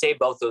they say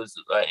both those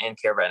in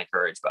Caravan of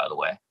Courage, by the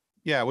way.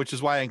 Yeah, which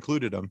is why I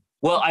included them.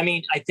 Well, I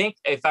mean, I think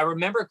if I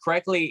remember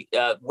correctly,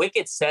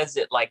 Wicket says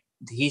it like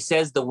he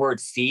says the word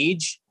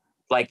Feege,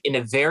 like in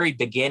the very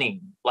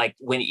beginning, like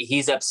when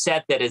he's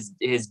upset that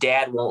his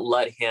dad won't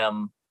let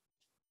him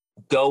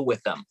go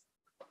with them.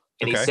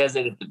 And he says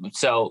it.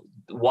 So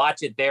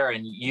watch it there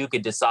and you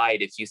could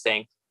decide if you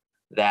think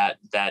that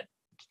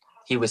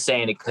he was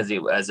saying it because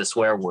it was a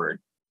swear word.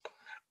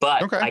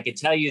 But I can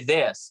tell you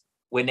this,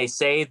 when they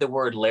say the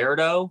word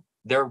Lairdo,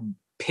 they're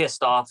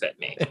pissed off at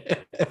me.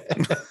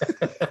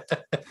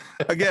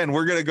 Again,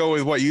 we're going to go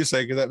with what you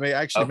say because that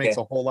makes a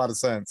whole lot of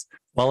sense.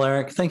 Well,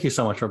 Eric, thank you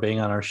so much for being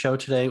on our show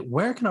today.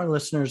 Where can our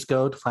listeners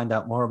go to find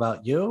out more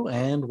about you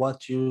and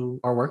what you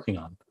are working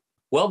on?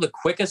 Well, the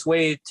quickest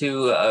way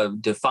to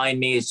find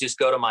me is just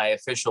go to my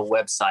official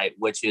website,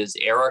 which is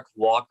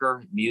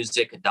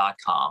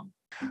ericwalkermusic.com.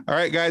 All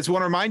right, guys, we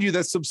want to remind you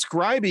that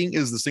subscribing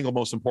is the single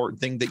most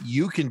important thing that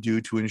you can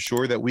do to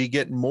ensure that we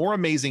get more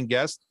amazing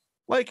guests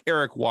like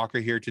Eric Walker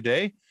here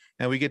today.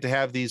 And we get to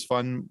have these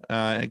fun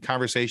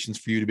conversations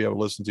for you to be able to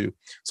listen to.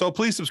 So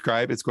please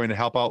subscribe. It's going to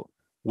help out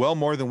well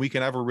more than we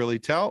can ever really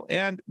tell.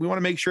 And we want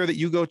to make sure that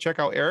you go check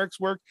out Eric's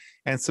work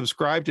and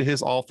subscribe to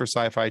his All for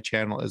Sci-Fi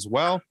channel as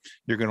well.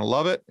 You're going to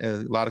love it. A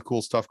lot of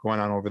cool stuff going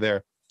on over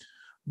there.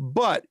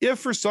 But if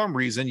for some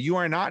reason you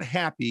are not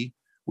happy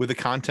with the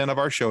content of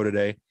our show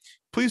today,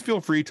 please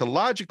feel free to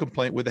lodge a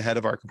complaint with the head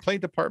of our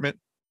complaint department,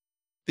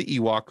 the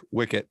Ewok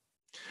Wicket.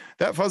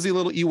 That fuzzy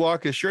little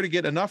Ewok is sure to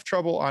get enough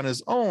trouble on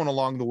his own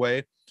along the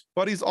way,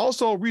 but he's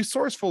also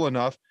resourceful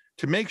enough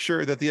to make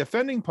sure that the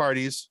offending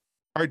parties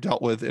are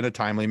dealt with in a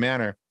timely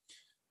manner.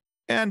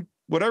 And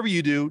whatever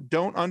you do,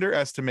 don't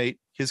underestimate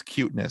his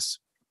cuteness.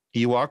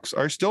 Ewoks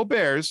are still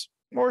bears,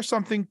 or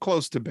something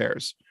close to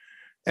bears.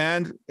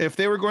 And if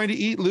they were going to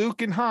eat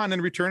Luke and Han in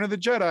Return of the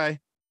Jedi,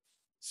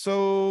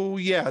 so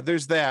yeah,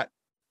 there's that.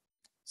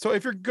 So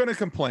if you're going to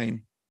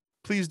complain,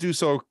 please do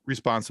so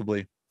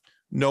responsibly.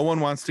 No one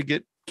wants to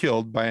get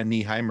killed by a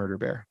knee-high murder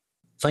bear.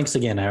 Thanks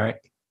again,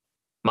 Eric.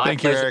 My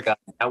pleasure, Eric.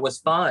 That was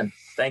fun.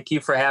 Thank you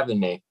for having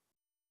me.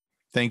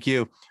 Thank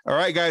you. All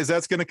right, guys,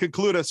 that's going to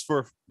conclude us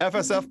for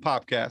FSF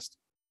PopCast.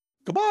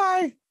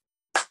 Goodbye.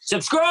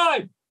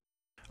 Subscribe.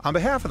 On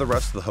behalf of the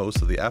rest of the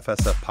hosts of the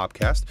FSF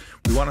PopCast,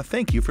 we want to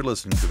thank you for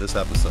listening to this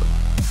episode.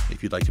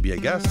 If you'd like to be a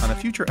guest on a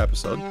future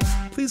episode,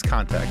 please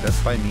contact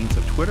us by means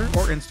of Twitter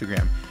or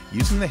Instagram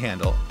using the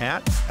handle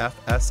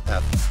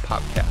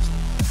 @FSFPopcast.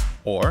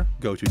 Or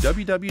go to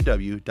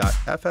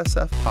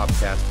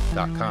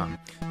www.fsfpopcast.com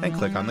and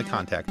click on the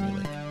Contact Me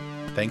link.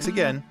 Thanks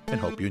again, and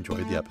hope you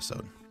enjoyed the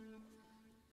episode.